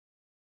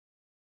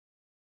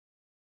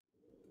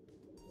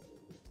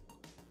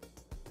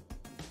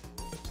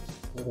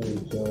Okay,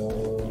 so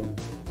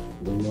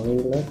good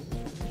morning, class.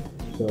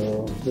 So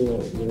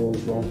here we will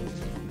go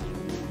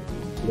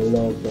the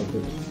laws of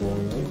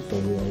exponents. So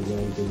we are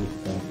going to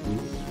discuss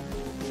this.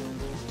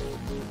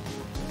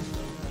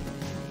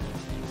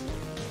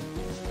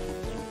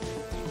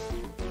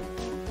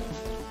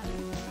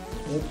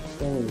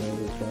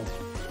 Exponent,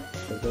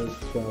 so for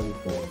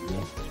example,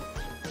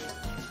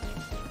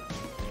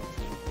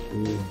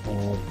 we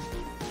have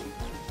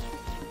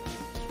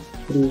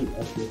 3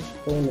 as the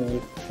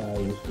exponent, 5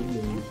 is the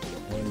base,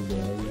 and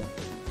then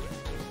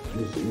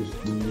this is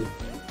the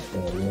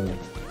power.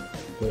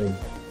 Okay,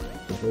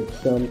 so for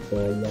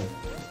example,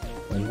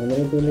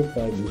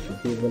 125 is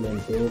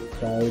equivalent to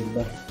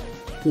 5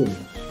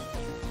 cubes,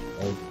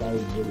 or 5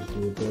 raised to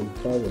the third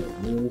power.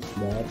 Means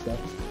that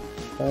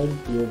 5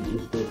 cubed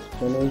is the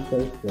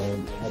exponential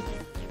form of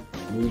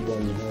the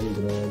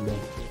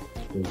 125.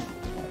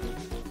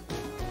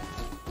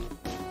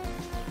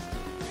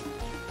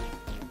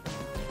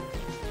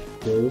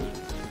 Okay,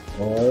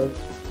 or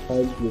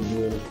 5 cubed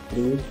means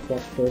 3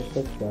 factors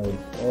of 5,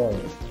 or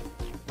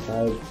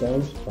 5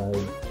 times 5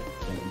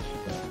 times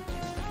 5.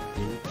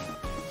 Okay.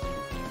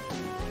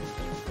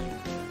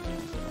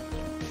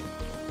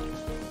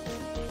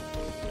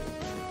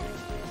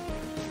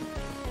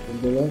 In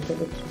the laws of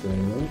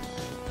exponents,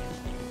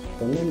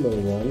 so number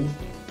 1,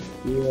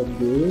 we have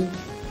the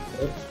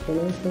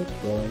exponential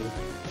form.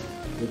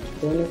 The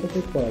exponent of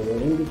the power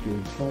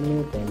indicates how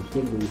many times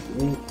the base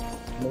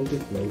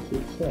multiplies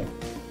itself.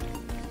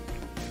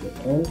 The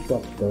n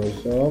factors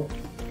of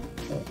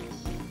x.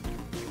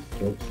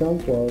 For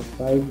example,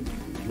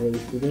 5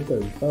 raised to the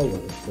third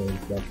power, so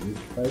that is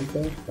 5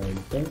 times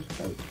 5 times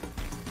 5.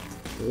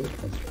 Okay,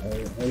 as I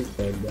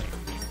answered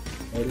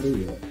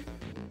earlier.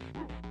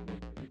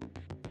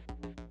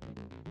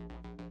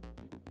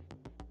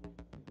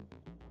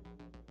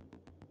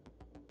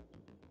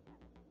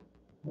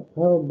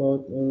 How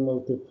about in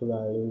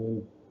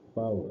multiplying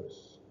powers?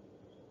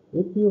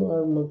 If you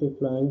are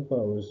multiplying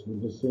powers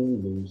with the same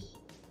base,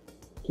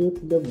 keep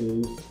the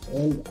base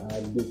and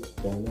add the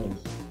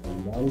exponents.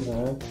 Tandaan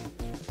ha.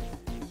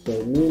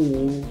 So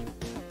meaning,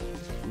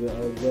 you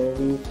are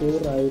going to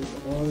write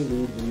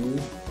only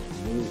the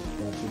base,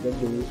 copy the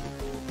base.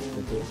 So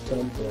for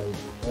example,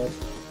 x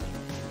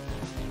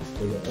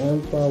to the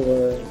n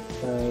power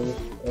times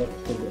x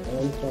to the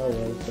n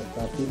power. So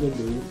copy the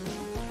base,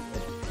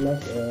 x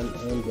plus n,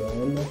 and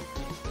then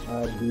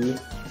add the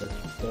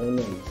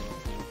exponents.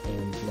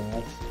 And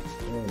plus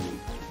n.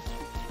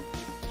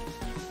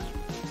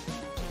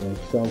 For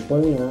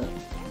example nga,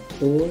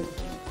 2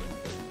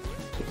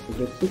 to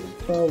the 6th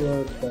power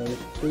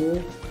times 2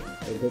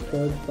 to the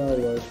 3rd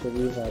power, so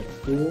we have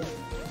 2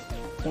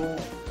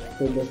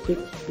 to the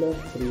 6th plus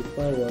 3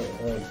 power,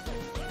 or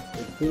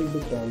it will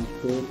become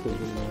 2 to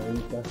the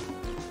 9th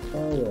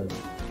power.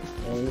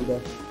 And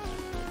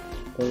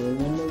kung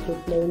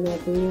multiply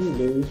natin yung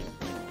base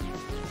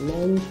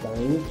 9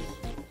 times,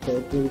 so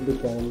it will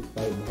become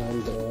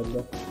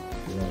 500.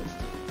 Right.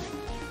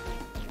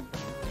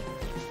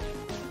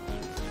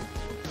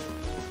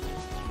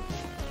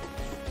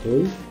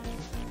 Okay.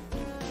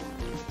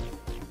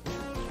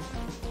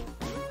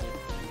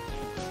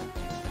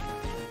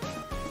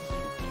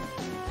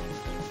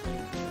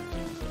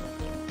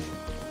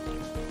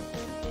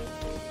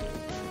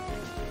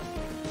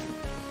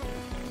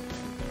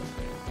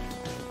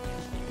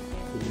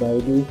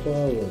 Dividing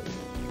powers.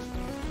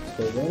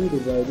 So when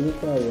dividing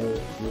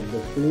powers with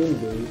the same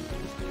base,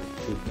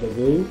 with the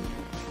base,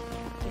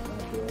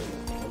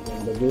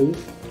 again the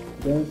base,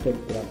 then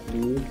subtract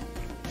the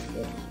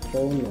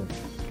exponents.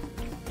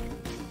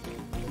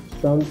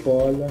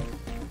 Example,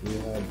 we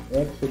have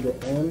x to the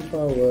n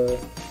power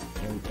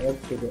and x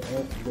to the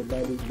n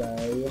divided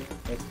by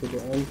x to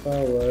the n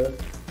power.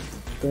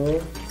 So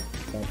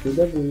copy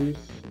the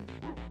base,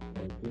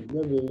 take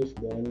the base,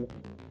 then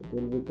it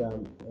will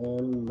become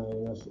m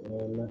minus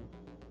n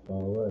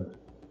power.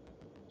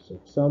 So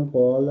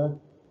example,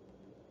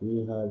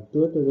 we have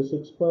 2 to the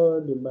 6th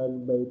power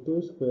divided by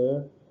 2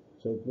 square,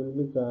 so it will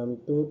become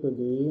 2 to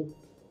the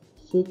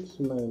 6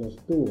 minus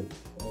 2,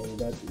 and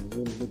that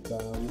will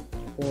become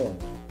 4.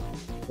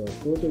 So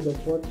 2 to the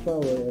 4th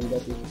power, and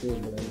that is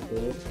equivalent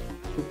to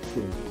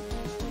 16.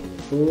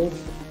 So 2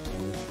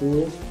 times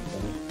 2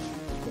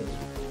 times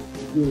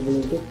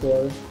equivalent to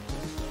 4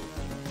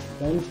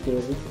 times 2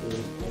 is 8,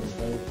 and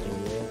times 4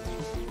 is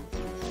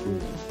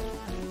 16.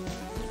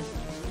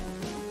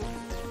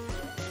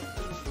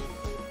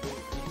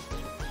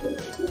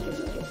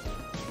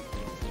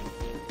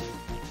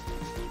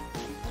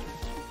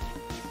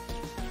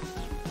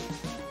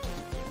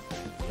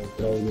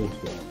 Try this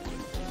one.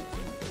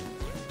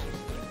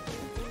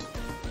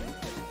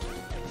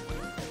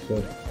 So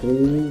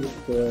 3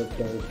 square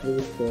times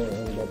 3 square,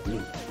 and that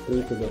is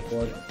 3 to the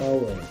 4th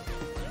power.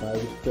 5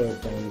 square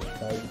times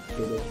 5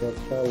 to the 4th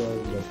power,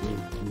 that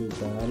is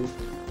become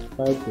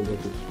 5 to the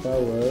 6th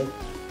power.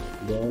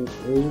 Then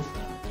 8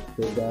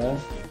 to the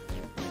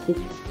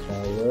 6th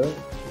power.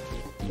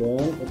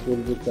 Then it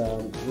will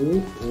become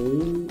 8s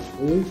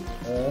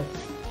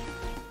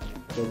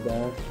to the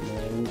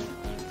 9th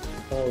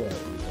power,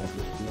 that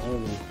is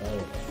 9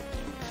 power.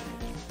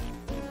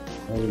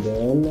 And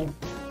then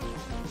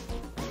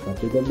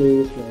copy the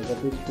base,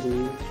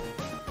 -3,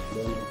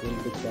 then it will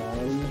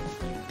become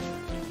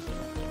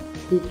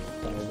 6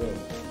 power.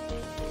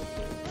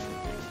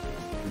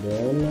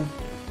 Then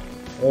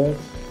s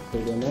to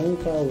the 9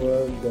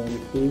 power, then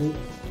t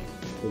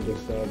to the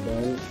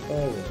 7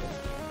 power,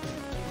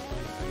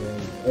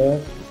 then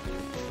s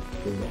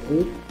to the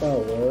 8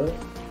 power,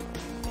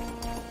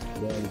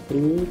 then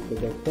 3 to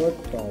the 4th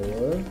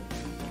power,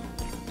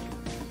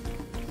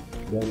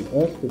 then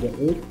s to the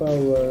 8th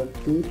power,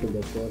 t to the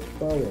 4th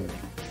power,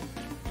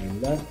 and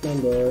last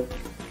number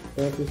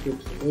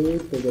 36a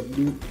to the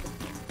b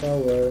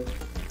power.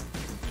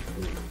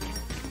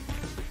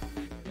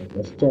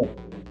 Let's check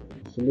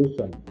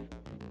solution.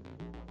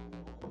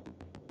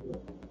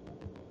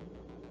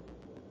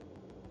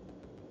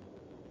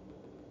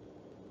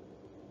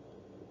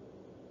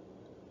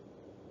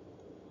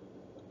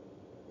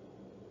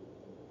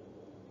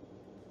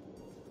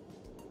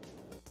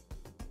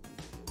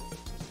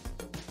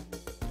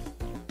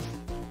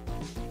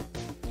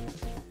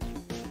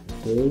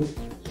 Okay,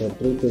 so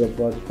 3 to the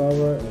 4th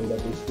power, and that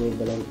is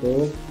equivalent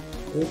to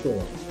 81.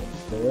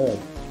 That's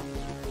correct.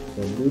 So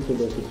b to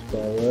the 6th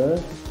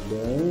power,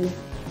 then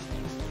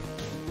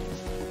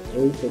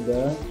a to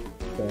the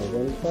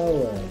 7th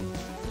power,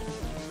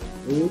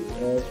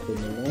 8s to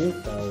the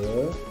 9th power,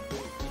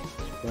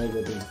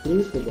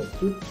 -3 to the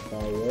 5th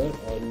power,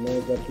 or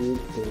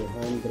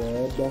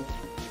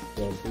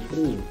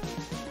 -223.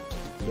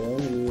 Then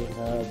we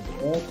have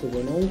s to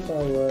the 9th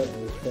power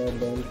and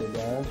 7 to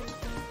the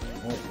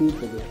t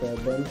to the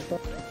 7th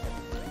power.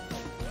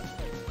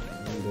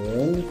 And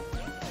then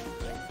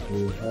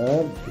we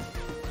have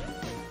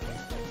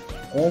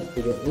s to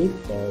the 8th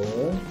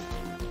power,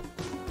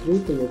 3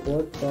 to the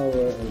 4th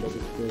power, and that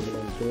is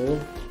equivalent to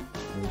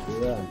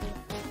 91.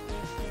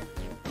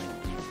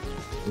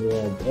 We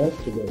have s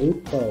to the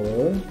 8th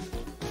power,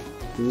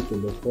 3 to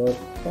the 4th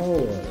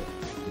power.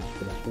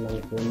 Subtract lang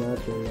po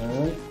natin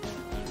ang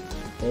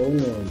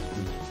exponent.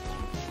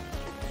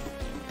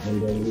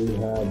 And then we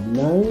have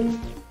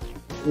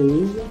 9a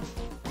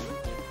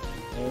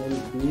and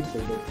b to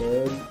the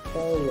 3rd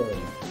power.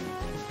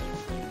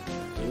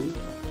 Okay.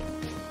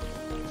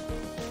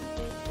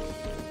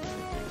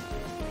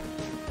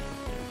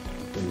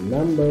 So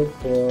number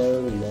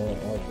 4, law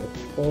of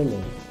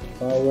exponents,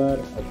 power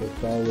of a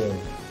power.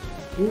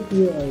 If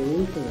you are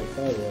raising a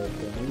power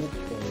to an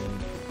exponent,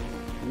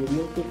 you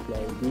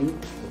multiply the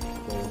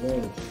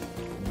exponents.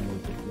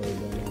 Multiply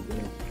the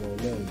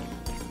exponents.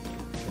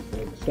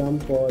 For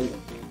example,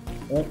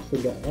 x to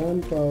the n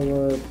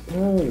power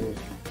times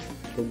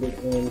to the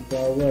n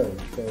power.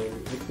 So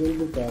it will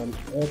become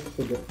x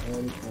to the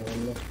n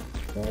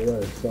power.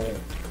 So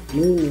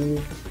meaning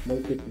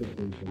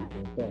multiplication po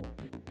ito.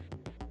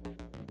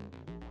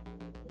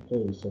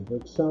 Okay, so for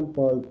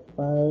example,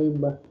 5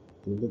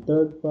 to the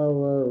 3rd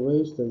power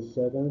raised to the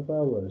 2nd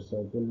power.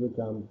 So it will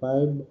become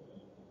 5,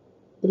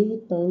 3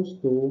 times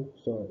 2,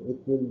 so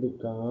it will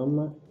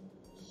become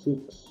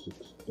 6,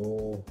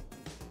 2,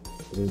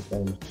 3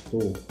 times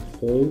 2,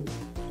 okay?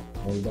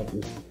 And that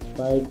is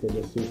 5 to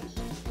the 6th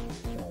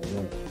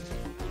power.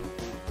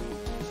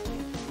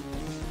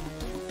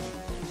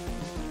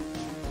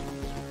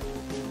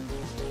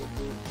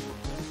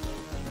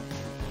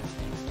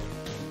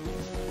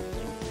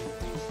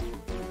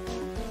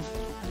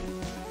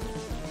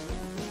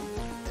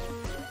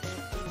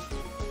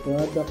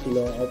 Product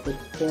law of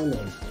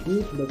exponents.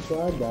 If the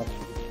product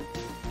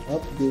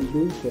of the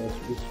bases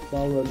is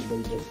powered by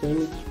the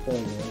same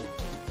exponent,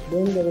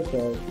 then the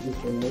result is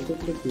a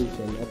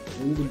multiplication of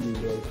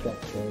individual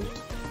factors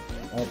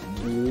of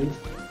the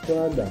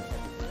product,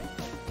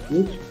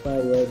 each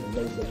powered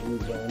by the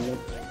given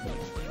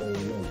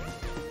exponent.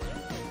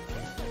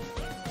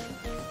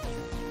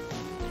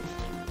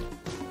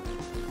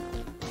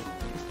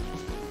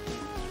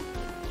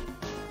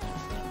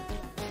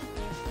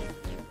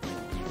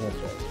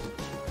 Okay.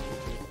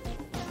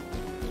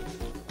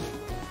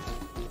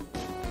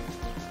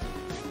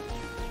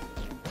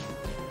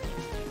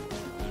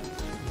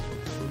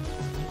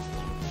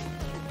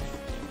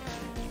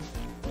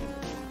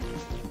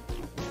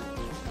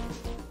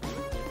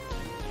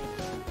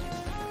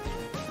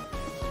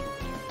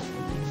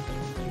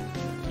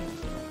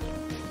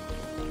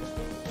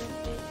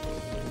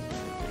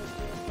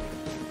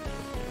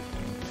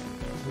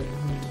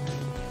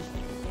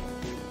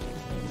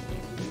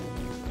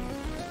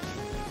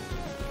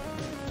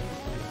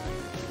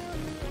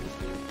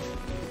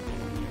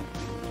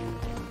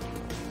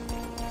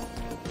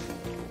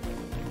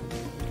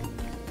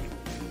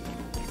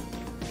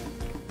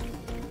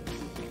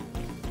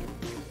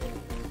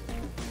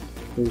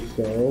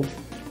 So,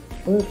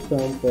 for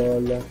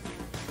example,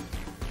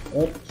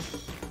 x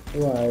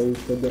y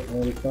to the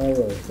n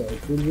power. So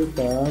it will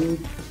become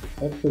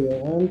x to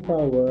the n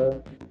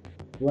power,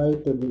 y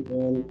to the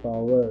n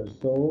power.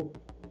 So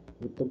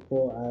ito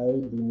po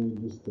ay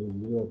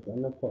dinidistribute.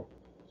 Ano po?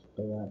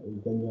 Kaya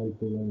ganyan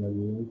po yung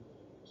naging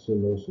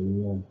solution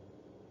niya.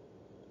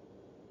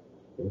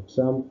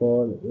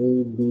 Example,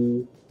 AB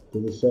to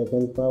the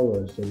second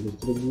power. So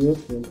distribute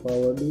yung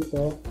power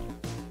dito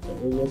sa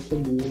A at sa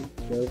B.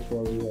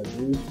 Therefore, we have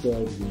A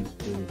squared B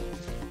squared.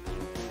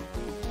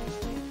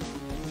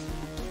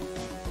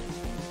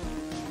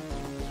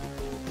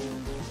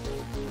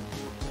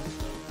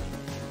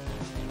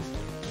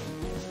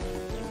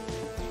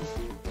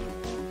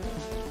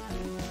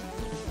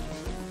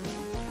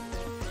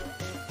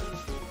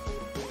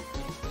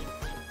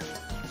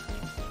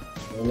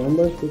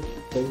 Number 6,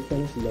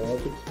 quotient law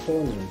of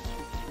exponents.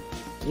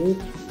 If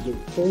the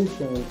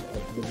quotient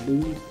of the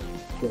base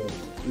test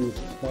is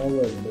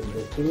powered by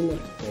the same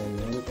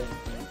exponent,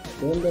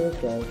 then the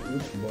result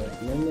is both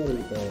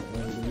numerator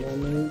and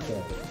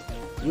denominator,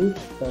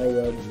 each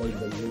powered by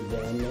the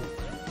given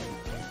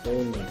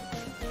exponent.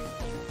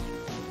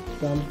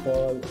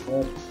 Example,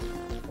 x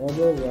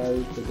over y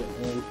to the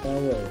n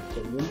power. So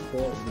yun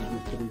po,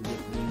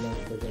 i-distribute din lang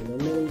sa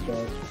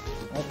numerator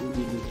at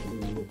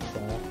i-distribute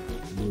sa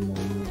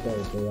denominator.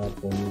 Kaya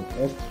po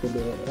may x to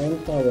the n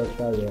power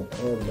tayo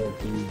over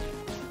to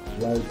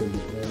y to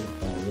the n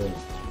power.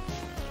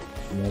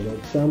 Another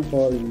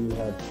example, we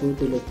have 2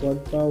 to the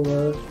 4th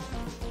power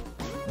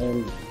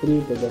and 3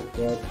 to the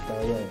 4th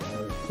power,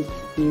 and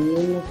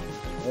 16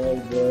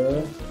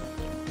 over,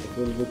 it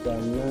will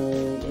become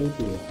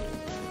 980.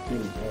 16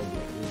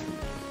 over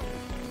 80.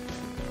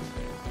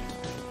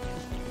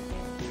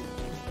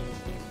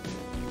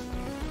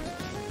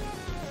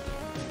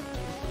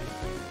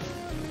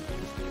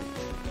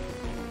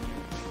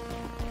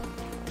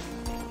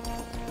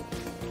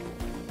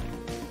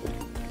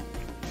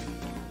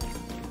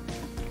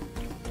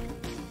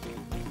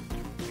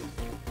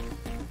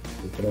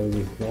 Try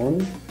this one.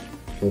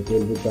 So it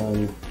will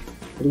become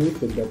 3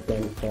 to the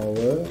 10th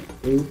power,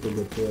 8 to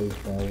the 12th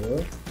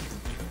power,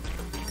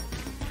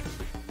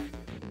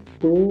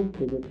 2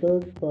 to the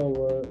 3rd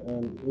power,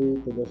 and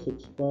 8 to the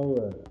 6th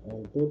power.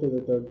 And 2 to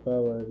the 3rd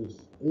power is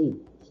 8.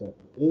 So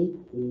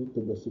 8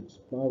 to the 6th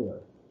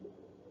power.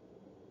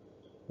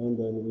 And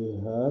then we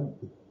have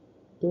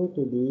 2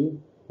 to the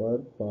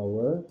 4th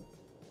power,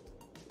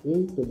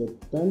 8 to the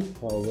 10th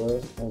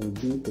power, and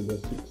b to the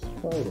 6th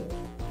power.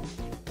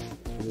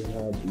 We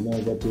have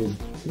negative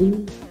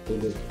 3 to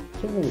the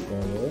 7th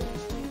power,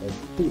 or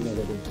 3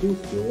 negative 3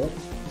 square,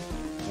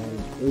 and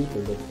 8 to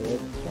the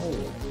 4th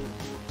power.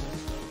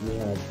 We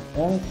have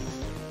s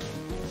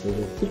to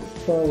the 6th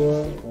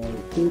power, and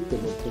t to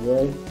the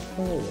 12th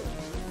power.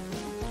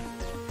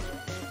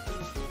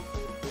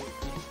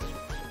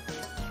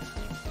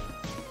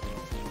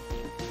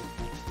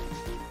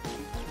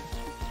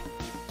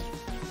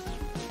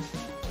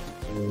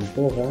 Ayan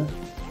po ha.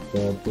 So,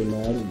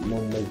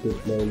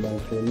 pinag-multiply lang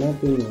po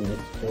natin yung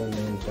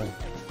exponent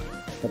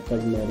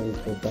kapag meron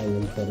po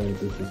tayong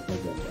parenthesis na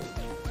gano'n.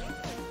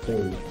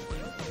 Okay,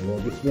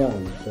 what is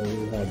one? So,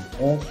 we have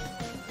s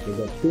to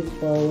the 5th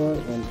power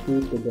and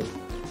t to the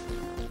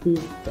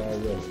 5th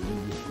power.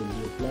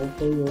 I-distribute lang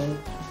po yung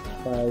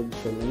 5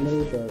 sa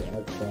numerator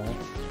at sa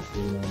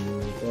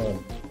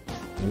denominator.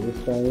 And this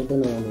time, ito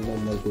naman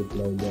yung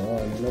multiply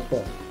doon. Ano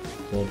po?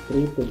 So,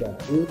 3 to the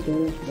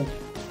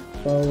 18th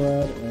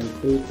power and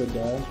 3 to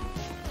the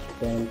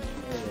 10th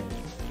power.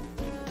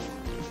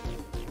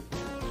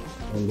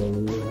 And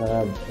then we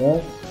have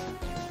s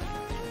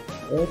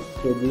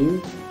to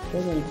the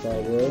 7th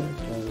power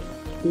and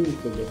t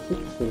to the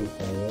 16th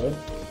power.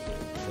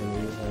 And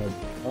we have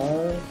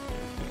r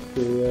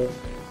square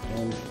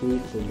and t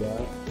to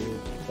the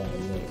 8th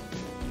power.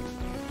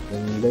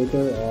 And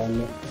later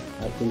on,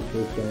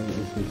 application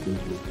is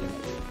simplified.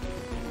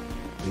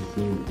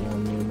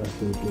 Mas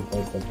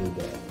simplify pa po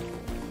there.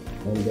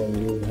 And then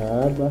we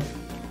have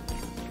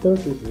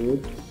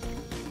 36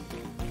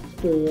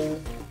 square,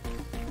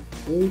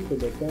 a to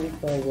the 10th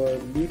power,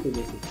 b to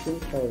the 16th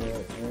power,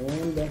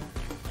 and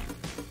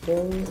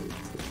 4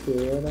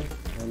 square,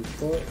 and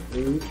 4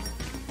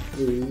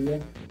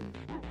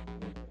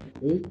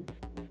 8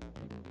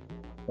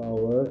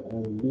 power,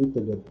 and b to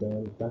the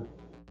 10th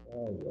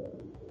power.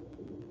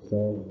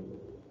 So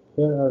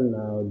here are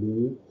now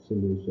the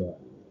solution.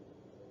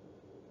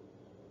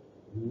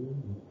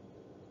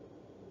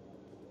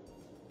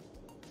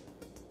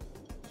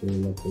 So,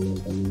 yun po yung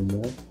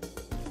kanina.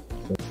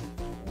 So,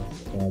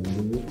 add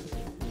the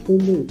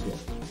solution.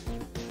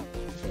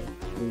 So,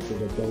 a to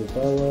the 10th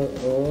power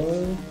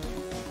or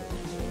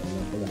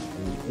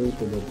a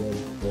to the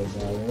 10th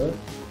power.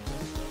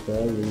 So,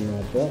 yun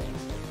na po.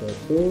 So,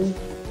 2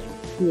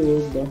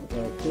 cubed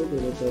or 2 to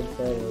the 10th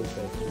power.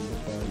 So, it will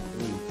become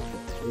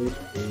 8.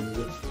 So, 8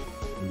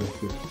 to the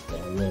 6th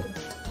power.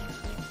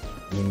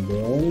 And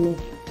then,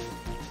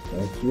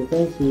 as you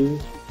can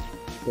see,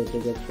 2 to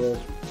the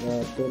 4th, 2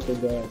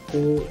 times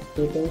 2,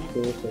 so 2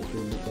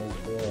 becomes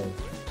 4.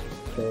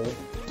 So,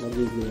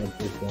 magiging na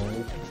po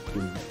siyang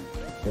 16.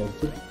 So,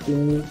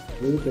 16,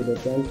 a to the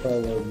 10th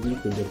power, b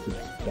to the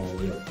 6th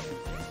power.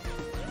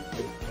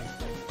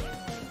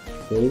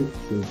 Okay,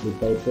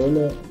 simplify po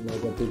ulit.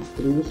 Negative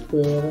 3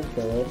 square.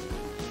 So,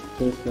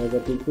 since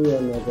negative 2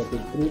 yan,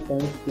 negative 3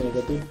 times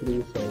negative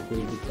 3, so it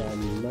will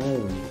become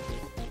 9.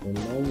 So,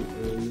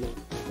 9a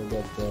to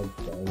the 4th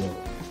power.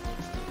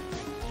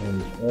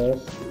 And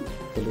s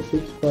to the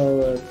 6th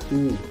power,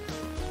 t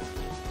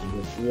to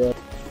the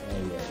 12th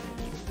power.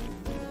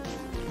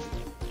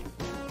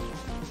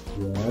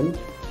 Yan.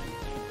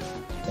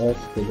 S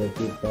to the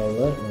 5th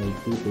power and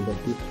t to the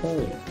 5th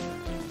power.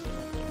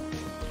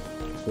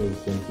 So,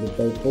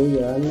 simplify po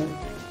yan.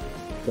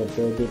 So,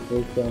 pwede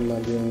po siya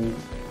maging,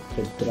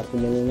 subtract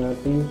muna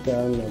natin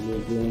siya,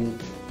 magiging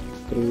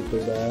 3 to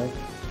the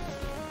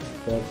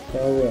 4th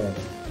power.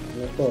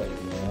 Ano po?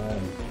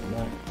 Yan.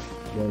 Na.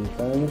 Then,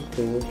 times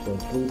 2, so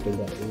 3 to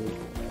the 8th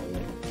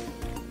power.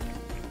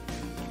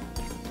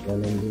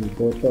 Ganun din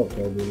po ito.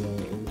 Pwede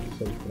nang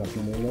i-subtract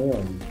muna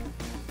yan.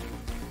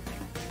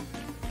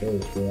 Okay,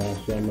 kaya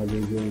siya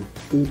magiging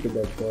 3 to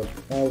the 4th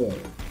power.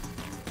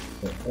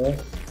 So,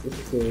 S is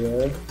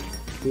square,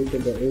 3 to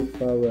the 8th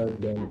power,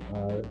 then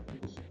R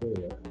is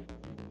square.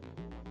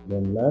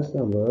 Then, last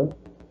number,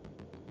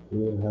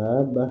 we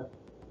have,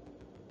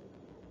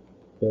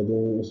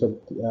 pwedeng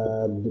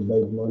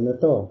divide mo na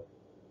to.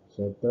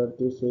 So,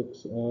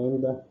 36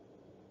 and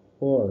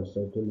 4.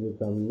 So, it will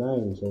become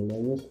 9. So,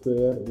 9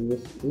 square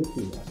is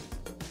 81.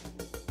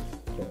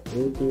 So,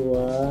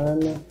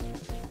 81,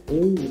 A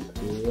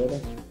square,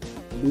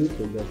 B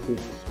to the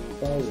 6th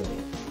power.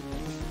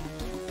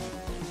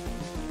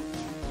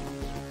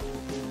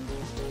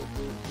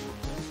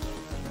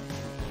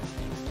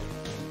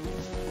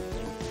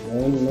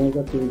 And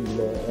negative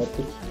law of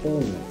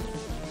exponents.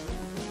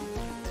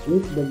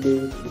 If the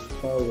base is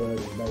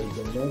powered by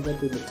the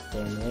negative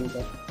exponent,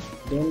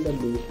 then the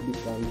base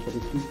becomes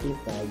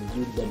reciprocal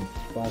with the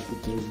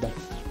positive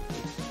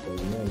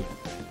exponent.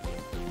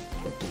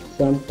 For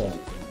example,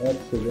 x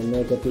to the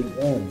negative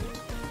n.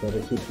 So,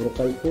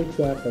 reciprocal po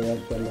siya, kaya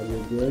siya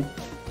magiging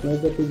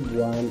negative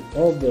 1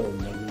 over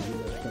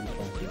magiging isang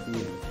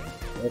positive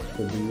x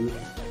to the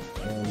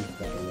n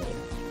power.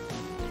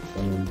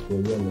 Ganun po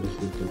yun,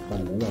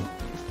 reciprocal, ano?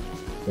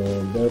 So,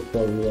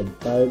 therefore, we have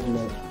 5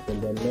 to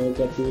the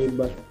negative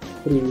 3,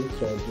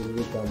 so it will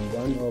become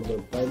 1 over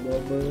 5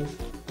 over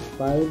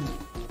 5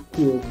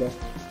 cube,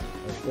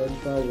 a third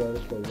power,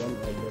 so 1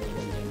 over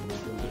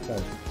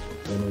 125.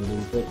 Ganun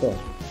din po ito.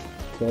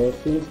 So,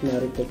 since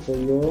narito po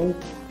yung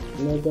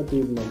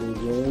negative,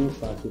 magiging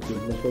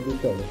positive na po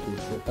dito,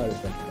 reciprocal,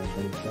 so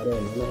pabalik pa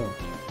rin, ano?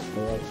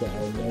 Kaya siya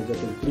ay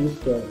negative 3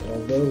 square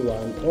over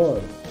 1 or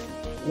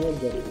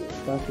negative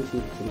positive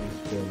 3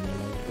 square na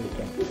lang po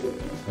siya.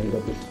 And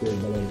that is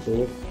equivalent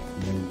to 1.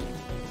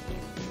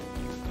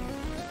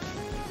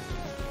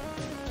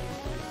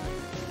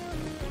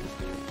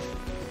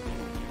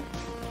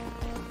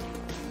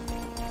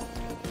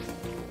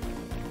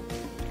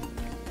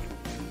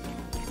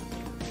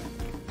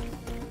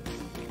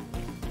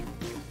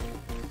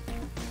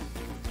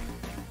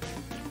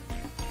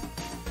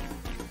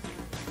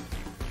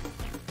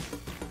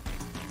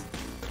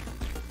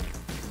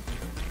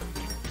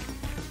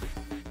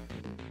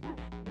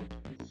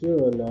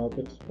 Zero law of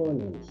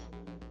exponents.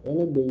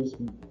 Any base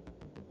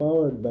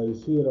powered by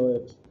 0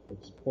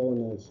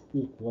 exponents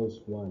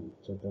equals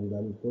 1. So,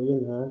 tandaan po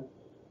yun ha.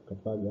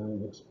 Kapag ang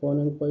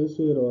exponent po ay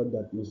 0,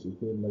 that is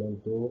equivalent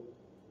to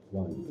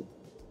 1.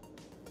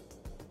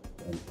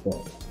 And 4. So,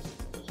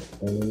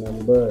 any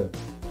number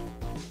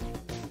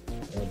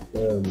or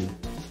term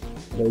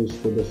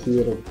raised to the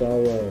 0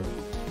 power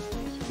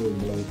is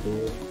equivalent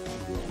to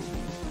 1.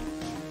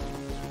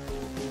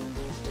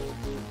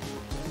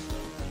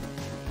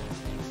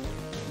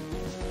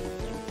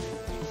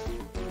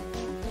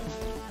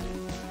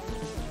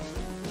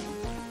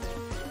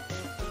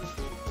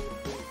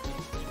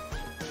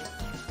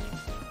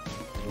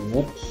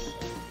 Next,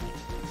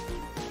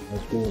 I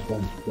think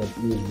that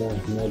is the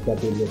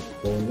negative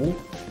exponent.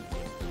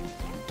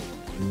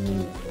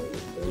 Okay,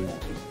 so yeah,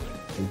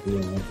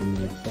 continue natin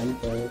yung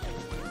examples.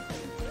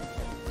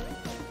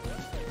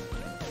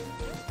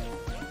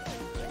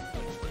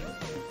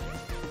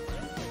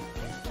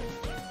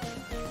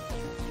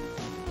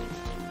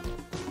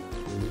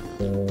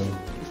 So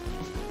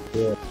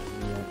here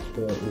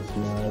is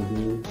now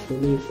the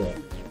solution.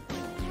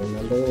 So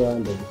number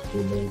 1, that is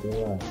equivalent to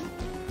 1.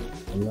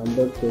 And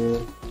number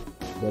 2,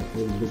 that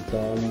will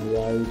become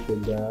y to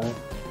the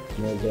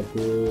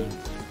negative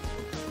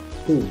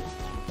 2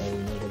 by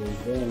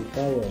negative n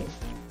power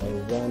by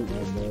 1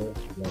 over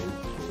y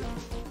squared.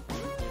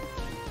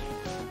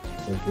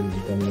 So it will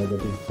become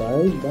negative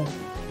 5.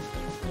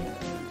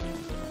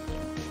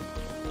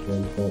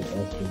 Then for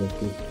s to the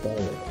 5th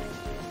power.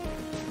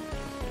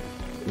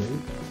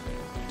 Okay.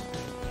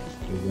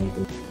 We're going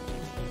to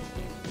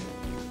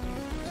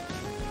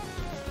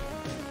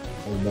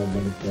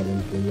babalik na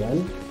rin po yan.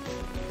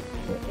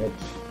 So, x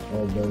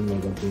over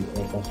negative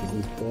o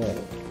positive 4.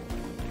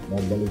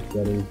 Babalik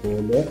na rin po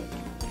ulit.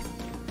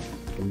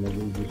 So,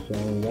 magiging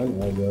siyang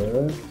 1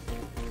 over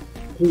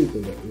 3 to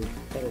the 8th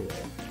power.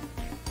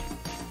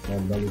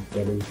 Babalik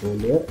na rin po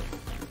ulit.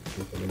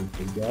 Ito rin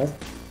po dyan.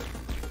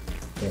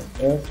 So,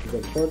 s to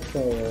the 4th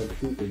power,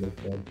 3 to the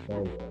 4th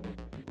power.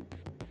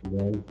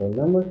 Then, for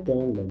number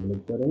 10,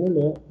 babalik na rin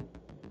ulit.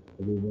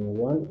 Magiging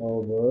 1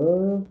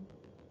 over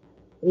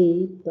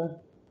 8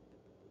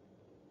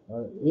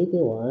 or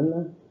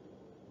 81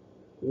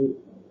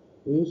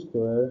 a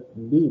square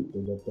b to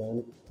the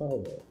 10th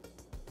power.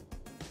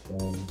 So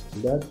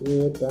that's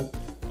it.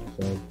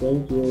 So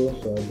thank you.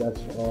 So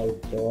that's all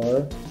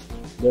for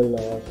the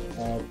laws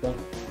of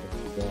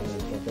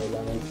exponents. So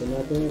kailangan po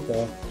natin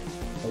ito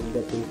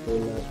pagdating po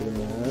natin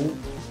ng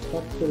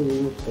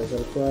factoring,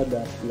 social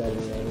product, lalo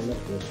na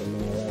po sa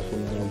mga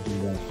rational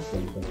algebra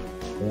system.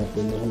 Kaya po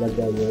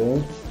mahalaga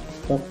yung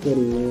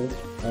factoring,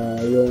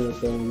 yung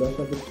itong laws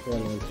of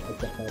exponents at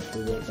saka po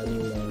yung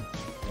kanilang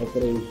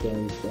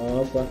operations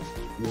of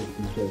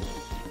integers.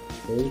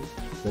 Okay,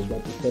 so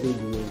that is the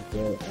review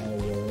for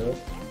our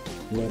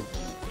next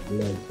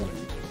lesson.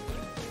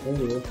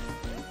 Thank you.